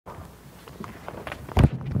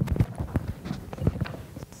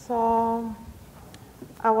So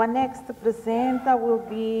our next presenter will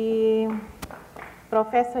be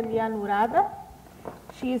Professor Lianne Urada.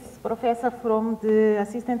 She is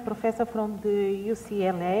assistant professor from the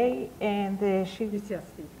UCLA, and she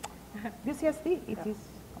UCSD. UCSD. It is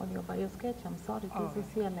on your bio sketch. I'm sorry, it is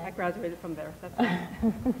UCLA. I graduated from there. That's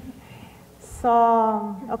right.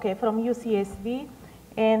 So, okay, from UCSD,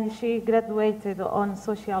 and she graduated on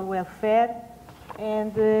social welfare,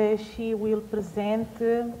 and she will present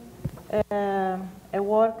a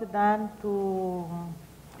work done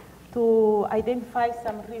to identify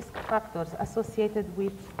some risk factors associated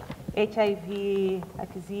with HIV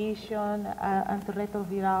acquisition,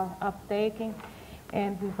 antiretroviral uptaking,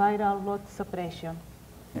 and viral load suppression.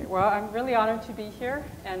 Okay, well, I'm really honored to be here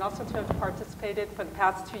and also to have participated for the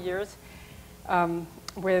past 2 years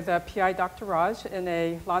with PI Dr. Raj in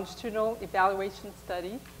a longitudinal evaluation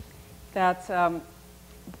study that's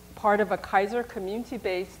part of a Kaiser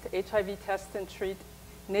community-based HIV test and treat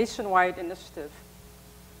nationwide initiative.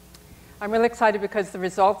 I'm really excited because the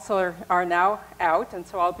results are now out, and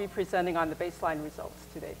so I'll be presenting on the baseline results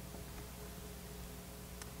today.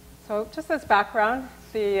 So just as background,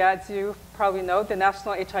 as you probably know, the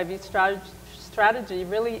National HIV Strategy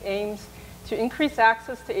really aims to increase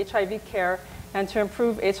access to HIV care and to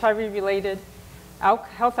improve HIV-related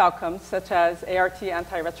health outcomes, such as ART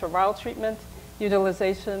antiretroviral treatment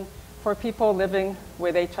utilization for people living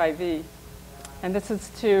with HIV. And this is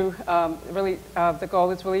to the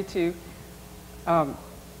goal is really to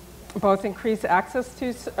both increase access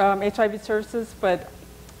to HIV services, but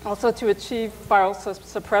also to achieve viral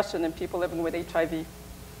suppression in people living with HIV.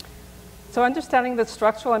 So understanding the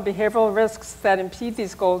structural and behavioral risks that impede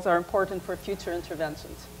these goals are important for future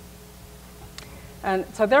interventions. And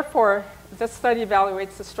so therefore, this study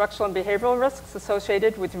evaluates the structural and behavioral risks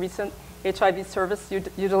associated with recent HIV service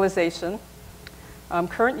utilization,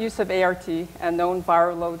 current use of ART, and known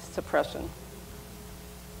viral load suppression.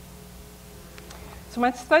 So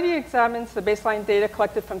my study examines the baseline data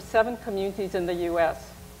collected from 7 communities in the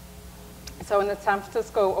US. So in the San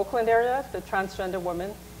Francisco, Oakland area, the transgender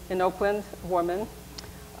woman, in Oakland, woman,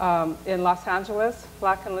 in Los Angeles,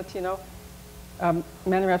 Black and Latino, men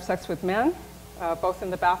who have sex with men, both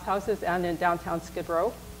in the bathhouses and in downtown Skid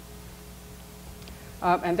Row.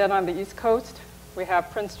 And then on the East Coast, we have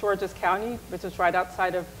Prince George's County, which is right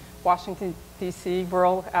outside of Washington, D.C.,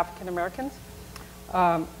 rural African Americans.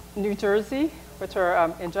 New Jersey, which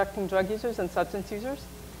are injecting drug users and substance users.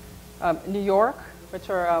 New York, which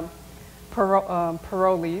are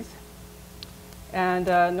parolees. And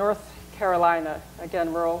North Carolina,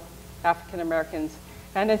 again, rural African Americans.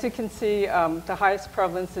 And as you can see, the highest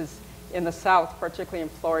prevalence is in the South, particularly in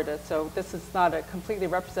Florida. So this is not a completely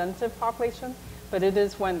representative population, but it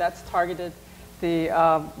is one that's targeted the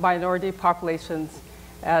minority populations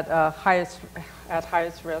at highest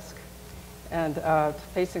risk and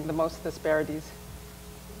facing the most disparities.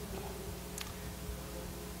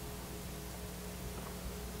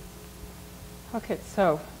 Okay,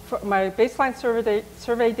 so my baseline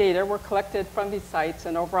survey data were collected from these sites,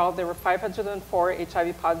 and overall there were 504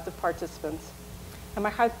 HIV-positive participants. And my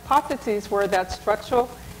hypotheses were that structural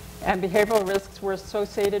and behavioral risks were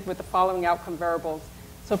associated with the following outcome variables.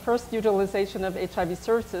 So first, utilization of HIV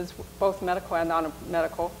services, both medical and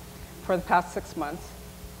non-medical, for the past 6 months.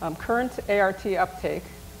 Current ART uptake,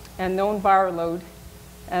 and known viral load,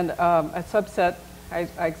 and a subset, I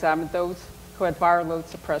examined those who had viral load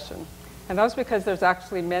suppression. And that was because there's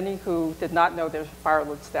actually many who did not know their viral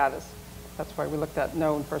load status. That's why we looked at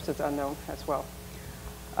known versus unknown as well.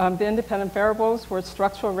 The independent variables were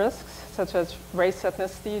structural risks, such as race,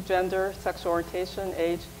 ethnicity, gender, sexual orientation,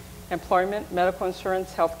 age, employment, medical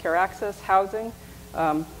insurance, healthcare access, housing.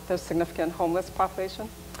 There's significant homeless population.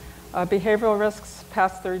 Behavioral risks,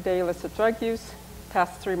 past 30-day illicit drug use,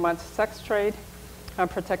 past 3 months sex trade,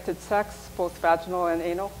 unprotected sex, both vaginal and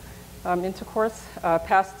anal intercourse,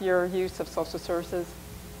 past year use of social services,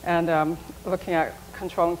 and looking at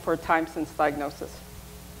controlling for time since diagnosis.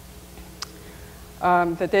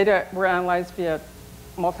 The data were analyzed via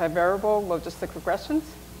multivariable logistic regressions.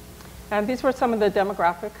 And these were some of the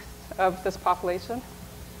demographics of this population.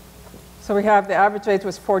 So we have the average age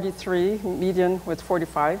was 43, median was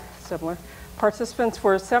 45, similar. Participants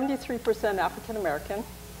were 73% African American,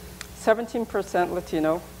 17%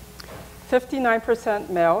 Latino, 59%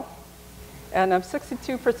 male, and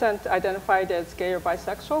 62% identified as gay or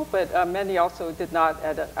bisexual, but many also did not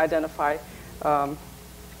identify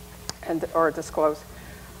or disclose.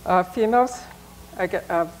 Females,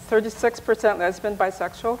 36% lesbian,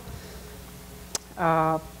 bisexual,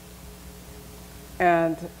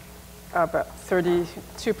 and about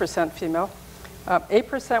 32% female.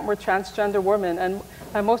 8% were transgender women,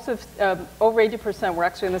 and most of, over 80% were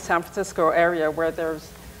actually in the San Francisco area where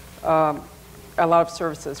there's a lot of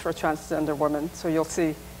services for transgender women. So you'll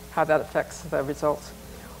see how that affects the results.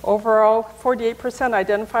 Overall, 48%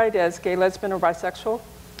 identified as gay, lesbian, or bisexual.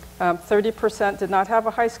 30% did not have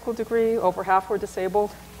a high school degree, over half were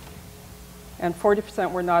disabled, and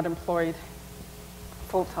 40% were not employed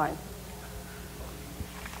full-time.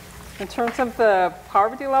 In terms of the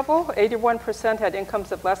poverty level, 81% had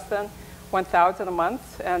incomes of less than $1,000 a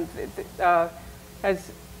month, and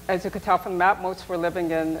as you could tell from the map, most were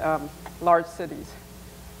living in large cities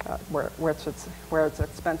where it's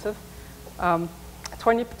expensive.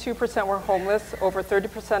 22% were homeless, over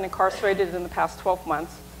 30% incarcerated in the past 12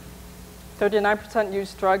 months. 39%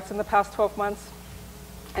 used drugs in the past 12 months.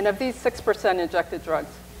 And of these, 6% injected drugs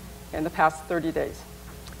in the past 30 days.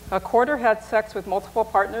 A quarter had sex with multiple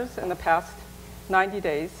partners in the past 90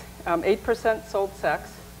 days. 8% sold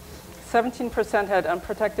sex. 17% had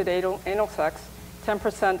unprotected anal sex.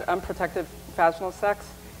 10% unprotected vaginal sex.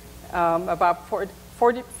 About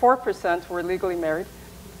 44% were legally married.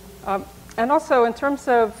 And also, in terms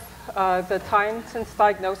of the time since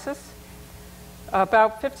diagnosis,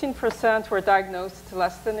 about 15% were diagnosed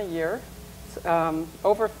less than a year.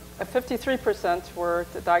 Over 53% were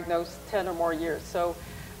diagnosed 10 or more years. So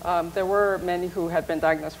there were many who had been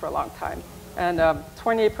diagnosed for a long time. And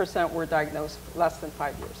 28% were diagnosed less than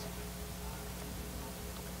 5 years.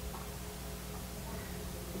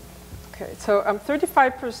 Okay, so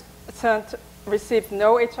 35% received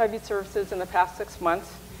no HIV services in the past 6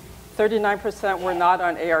 months. 39% were not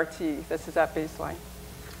on ART. This is at baseline.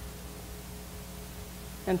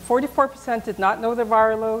 And 44% did not know their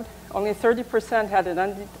viral load. Only 30% had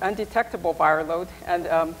an undetectable viral load, and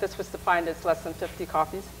this was defined as less than 50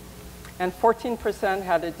 copies. And 14%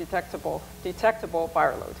 had a detectable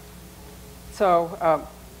viral load. So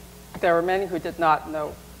there were many who did not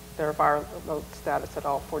know their viral load status at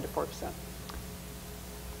all, 44%.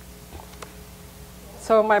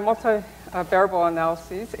 So my multivariable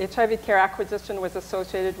analyses, HIV care acquisition was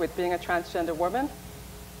associated with being a transgender woman,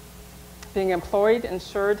 being employed,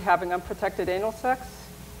 insured, having unprotected anal sex,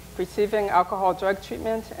 receiving alcohol drug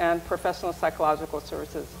treatment, and professional psychological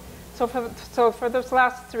services. So for those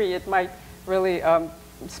last three, it might really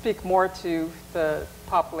speak more to the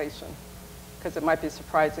population, because it might be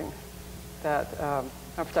surprising that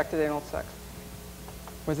unprotected anal sex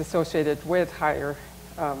was associated with higher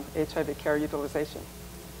HIV care utilization.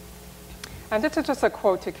 And this is just a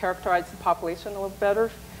quote to characterize the population a little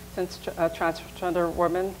better, since transgender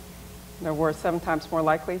women were 7 times more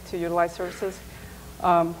likely to utilize services.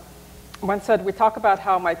 One said, we talk about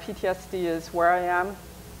how my PTSD is where I am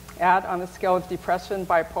at on the scale of depression,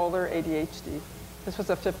 bipolar, ADHD. This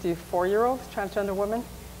was a 54-year-old transgender woman.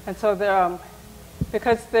 And so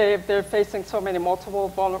because they're facing so many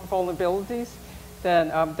multiple vulnerabilities,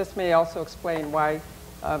 then this may also explain why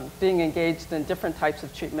being engaged in different types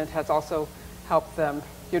of treatment has also helped them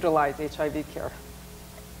utilize HIV care.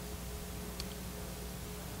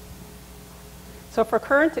 So for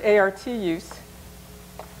current ART use,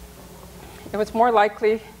 it was more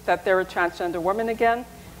likely that they were transgender women again,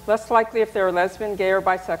 less likely if they were lesbian, gay, or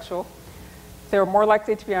bisexual. They were more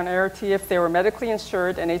likely to be on ART if they were medically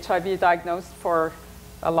insured and HIV diagnosed for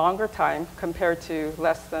a longer time compared to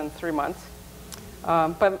less than 3 months.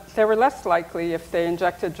 But they were less likely if they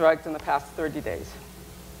injected drugs in the past 30 days.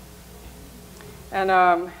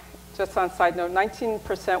 And just on a side note,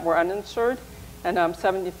 19% were uninsured, and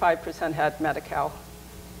 75% had Medi-Cal.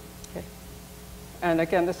 Okay. And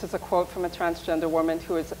again, this is a quote from a transgender woman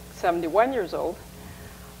who is 71 years old.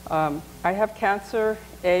 I have cancer,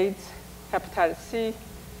 AIDS, hepatitis C.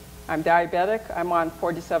 I'm diabetic. I'm on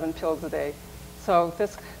 47 pills a day. So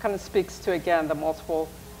this kind of speaks to, again, the multiple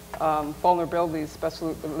vulnerabilities,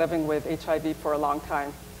 especially living with HIV for a long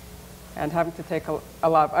time and having to take a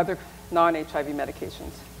lot of other non-HIV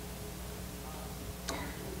medications.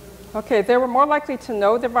 Okay, they were more likely to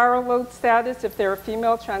know their viral load status if they were a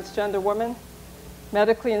female transgender woman,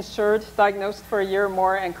 medically insured, diagnosed for a year or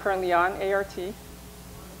more, and currently on ART.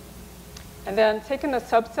 And then taking a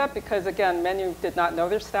subset, because again, many did not know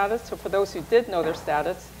their status. So for those who did know their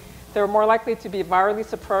status, they were more likely to be virally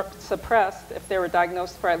suppressed if they were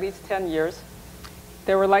diagnosed for at least 10 years.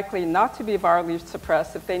 They were likely not to be virally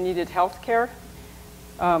suppressed if they needed health care,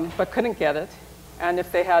 but couldn't get it, and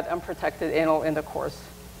if they had unprotected anal intercourse.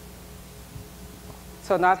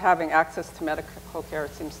 So not having access to medical care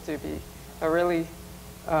seems to be a really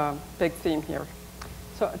big theme here.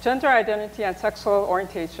 So gender identity and sexual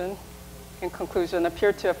orientation, in conclusion,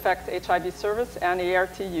 appear to affect HIV service and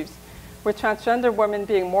ART use with transgender women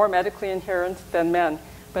being more medically adherent than men.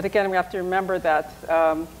 But again, we have to remember that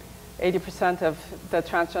 80% of the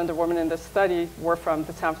transgender women in this study were from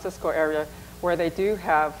the San Francisco area, where they do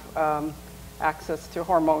have access to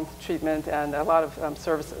hormone treatment and a lot of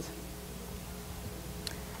services.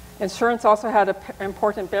 Insurance also had an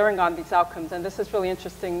important bearing on these outcomes, and this is really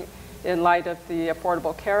interesting in light of the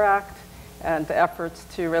Affordable Care Act and the efforts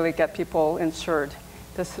to really get people insured.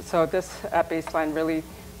 So this at baseline really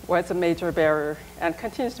was a major barrier and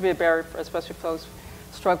continues to be a barrier, especially for those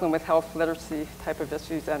struggling with health literacy type of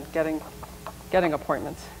issues and getting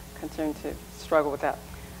appointments, continuing to struggle with that.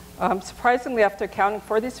 Surprisingly, after accounting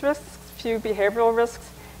for these risks, few behavioral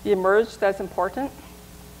risks emerged as important.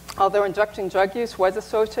 Although injecting drug use was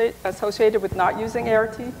associated with not using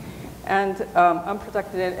ART and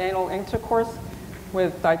unprotected anal intercourse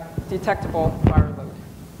with detectable viral load.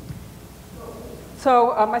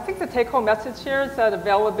 So I think the take-home message here is that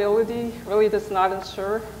availability really does not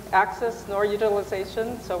ensure access nor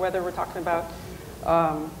utilization. So whether we're talking about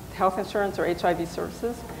health insurance or HIV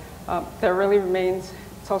services, there really remains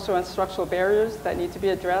social and structural barriers that need to be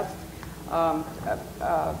addressed.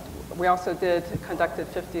 We also conducted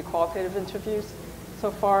 50 qualitative interviews so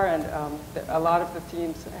far, and a lot of the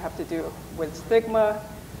themes have to do with stigma,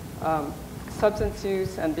 substance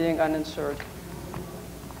use, and being uninsured.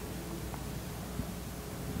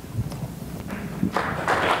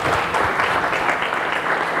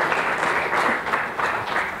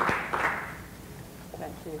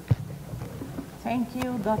 Thank you. Thank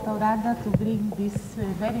you, Dr. Urada, to bring this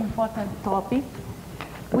very important topic,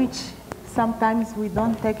 which sometimes we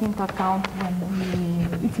don't take into account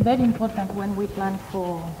it's very important when we plan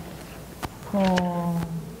for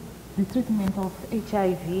the treatment of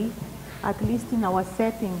HIV. At least in our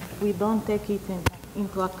setting, we don't take it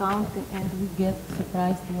into account, and we get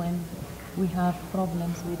surprised when we have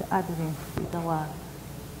problems with adherence with our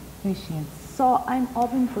patients. So I'm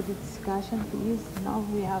open for the discussion, please. Now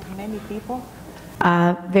we have many people.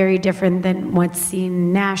 Very different than what's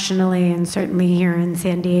seen nationally and certainly here in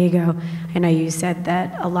San Diego. I know you said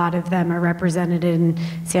that a lot of them are represented in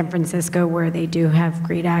San Francisco, where they do have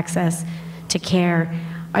great access to care.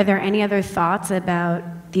 Are there any other thoughts about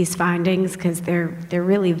these findings? Because they're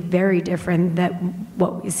really very different than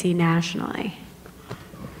what we see nationally.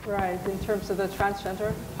 Right, in terms of the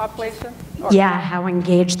transgender population? Yeah, how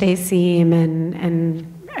engaged they seem, and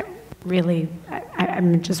really, I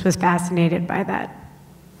just was fascinated by that.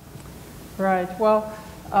 Right. Well,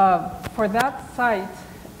 for that site,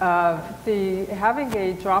 having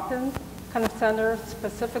a drop-in kind of center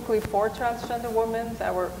specifically for transgender women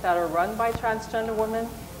that are run by transgender women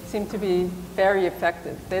seemed to be very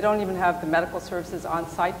effective. They don't even have the medical services on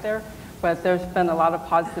site there, but there's been a lot of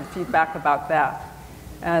positive feedback about that.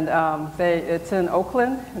 And it's in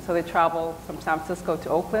Oakland, and so they travel from San Francisco to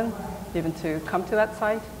Oakland even to come to that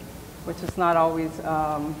site, which is not always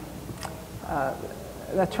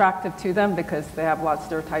attractive to them because they have a lot of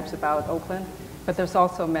stereotypes about Oakland. But there's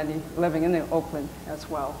also many living in Oakland as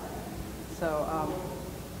well. So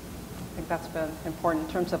I think that's been important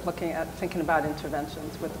in terms of thinking about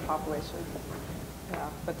interventions with the population. Yeah,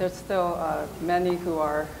 but there's still many who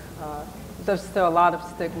are, there's still a lot of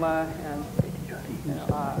stigma, and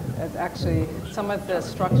actually some of the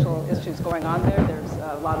structural issues going on there. There's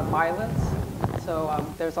a lot of violence. So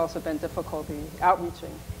there's also been difficulty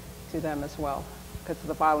outreaching to them as well because of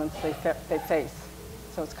the violence they face.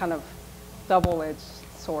 So it's kind of double-edged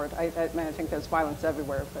sword. I think there's violence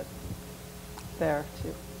everywhere, but there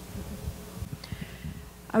too.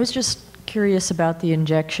 I was just curious about the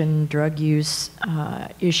injection drug use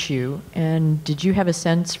issue, and did you have a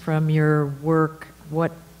sense from your work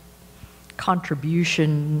what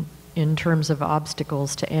contribution in terms of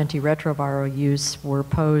obstacles to antiretroviral use were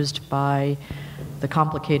posed by the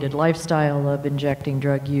complicated lifestyle of injecting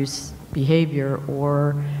drug use behavior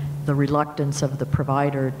or the reluctance of the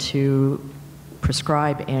provider to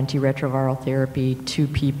prescribe antiretroviral therapy to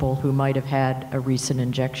people who might have had a recent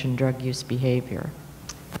injection drug use behavior?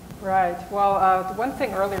 Right. Well, one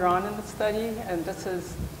thing earlier on in the study, and this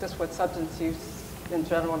is just with substance use in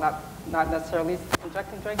general, not necessarily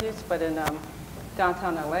injecting drug use, but in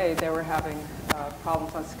downtown LA, they were having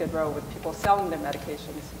problems on Skid Row with people selling their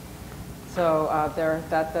medications. So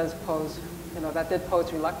that did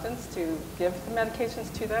pose reluctance to give the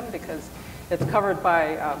medications to them because it's covered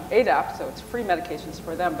by ADAP, so it's free medications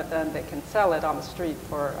for them, but then they can sell it on the street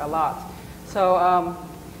for a lot. So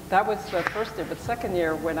that was the first year, but second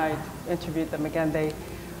year when I interviewed them again, they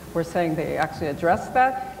were saying they actually addressed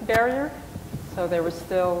that barrier. So they were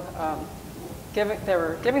still giving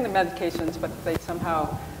the medications, but they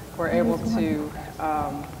somehow were able to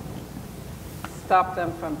stop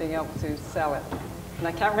them from being able to sell it. And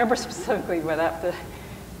I can't remember specifically, but I have to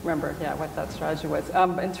remember, yeah, what that strategy was.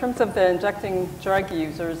 In terms of the injecting drug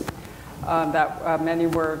users, that many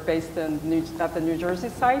were based at the New Jersey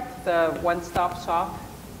site, the one-stop shop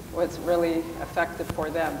was really effective for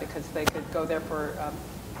them because they could go there for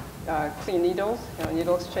clean needles,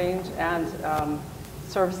 needle exchange, and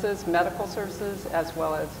services, medical services, as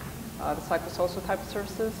well as the psychosocial type of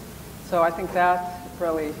services. So I think that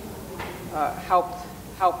really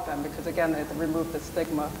helped them because, again, it removed the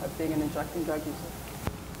stigma of being an injecting drug user.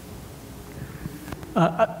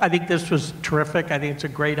 I think this was terrific. I think it's a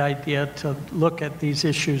great idea to look at these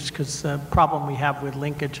issues because the problem we have with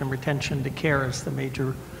linkage and retention to care is the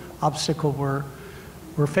major obstacle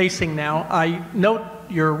we're facing now. I note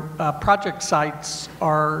your project sites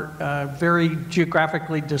are very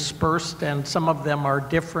geographically dispersed, and some of them are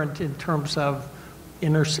different in terms of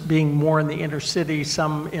being more in the inner city,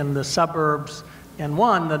 some in the suburbs. And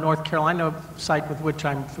one, the North Carolina site with which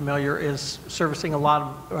I'm familiar, is servicing a lot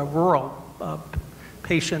of rural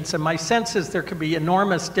patients. And my sense is there could be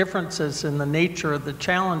enormous differences in the nature of the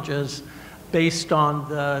challenges based on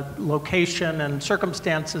the location and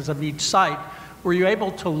circumstances of each site. Were you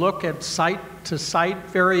able to look at site-to-site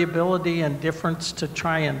variability and difference to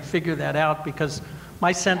try and figure that out? Because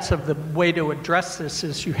my sense of the way to address this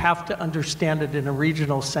is you have to understand it in a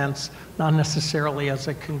regional sense, not necessarily as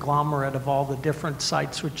a conglomerate of all the different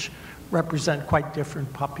sites which represent quite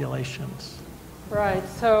different populations. Right,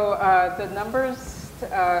 so the numbers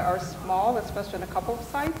are small, especially in a couple of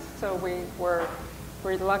sites, so we were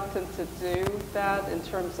reluctant to do that in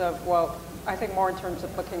terms of, well, I think more in terms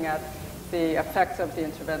of looking at the effects of the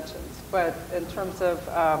interventions. But in terms of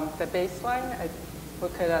the baseline, we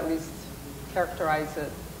could at least characterize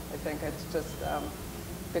it. I think it's just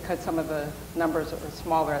because some of the numbers are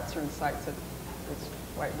smaller at certain sites, it's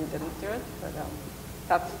why we didn't do it. But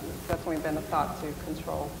that's definitely been a thought to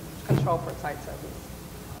control for sites at least.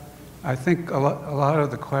 I think a lot of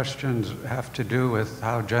the questions have to do with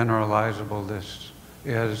how generalizable this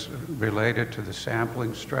is related to the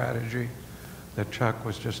sampling strategy that Chuck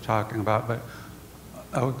was just talking about. But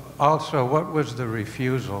also, what was the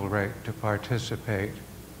refusal rate to participate?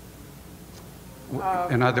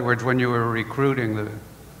 In other words, when you were recruiting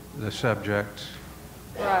the subjects.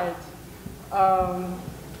 Right.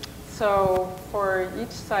 So for each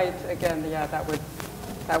site, again, yeah, that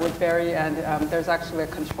would vary, and there's actually a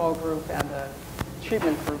control group and a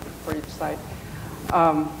treatment group for each site.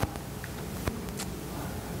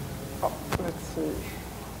 Let's see.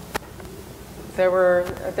 There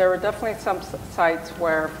were definitely some sites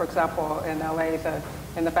where, for example, in LA,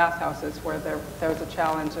 in the bathhouses, where there was a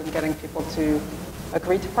challenge in getting people to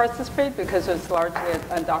agree to participate because it's largely an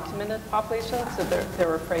undocumented population, so they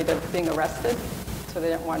were afraid of being arrested, so they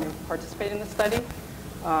didn't want to participate in the study.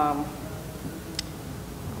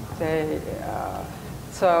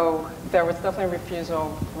 So there was definitely a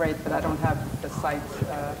refusal rate, but I don't have the site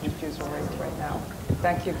refusal rate right now.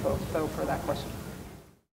 Thank you, though, for that question.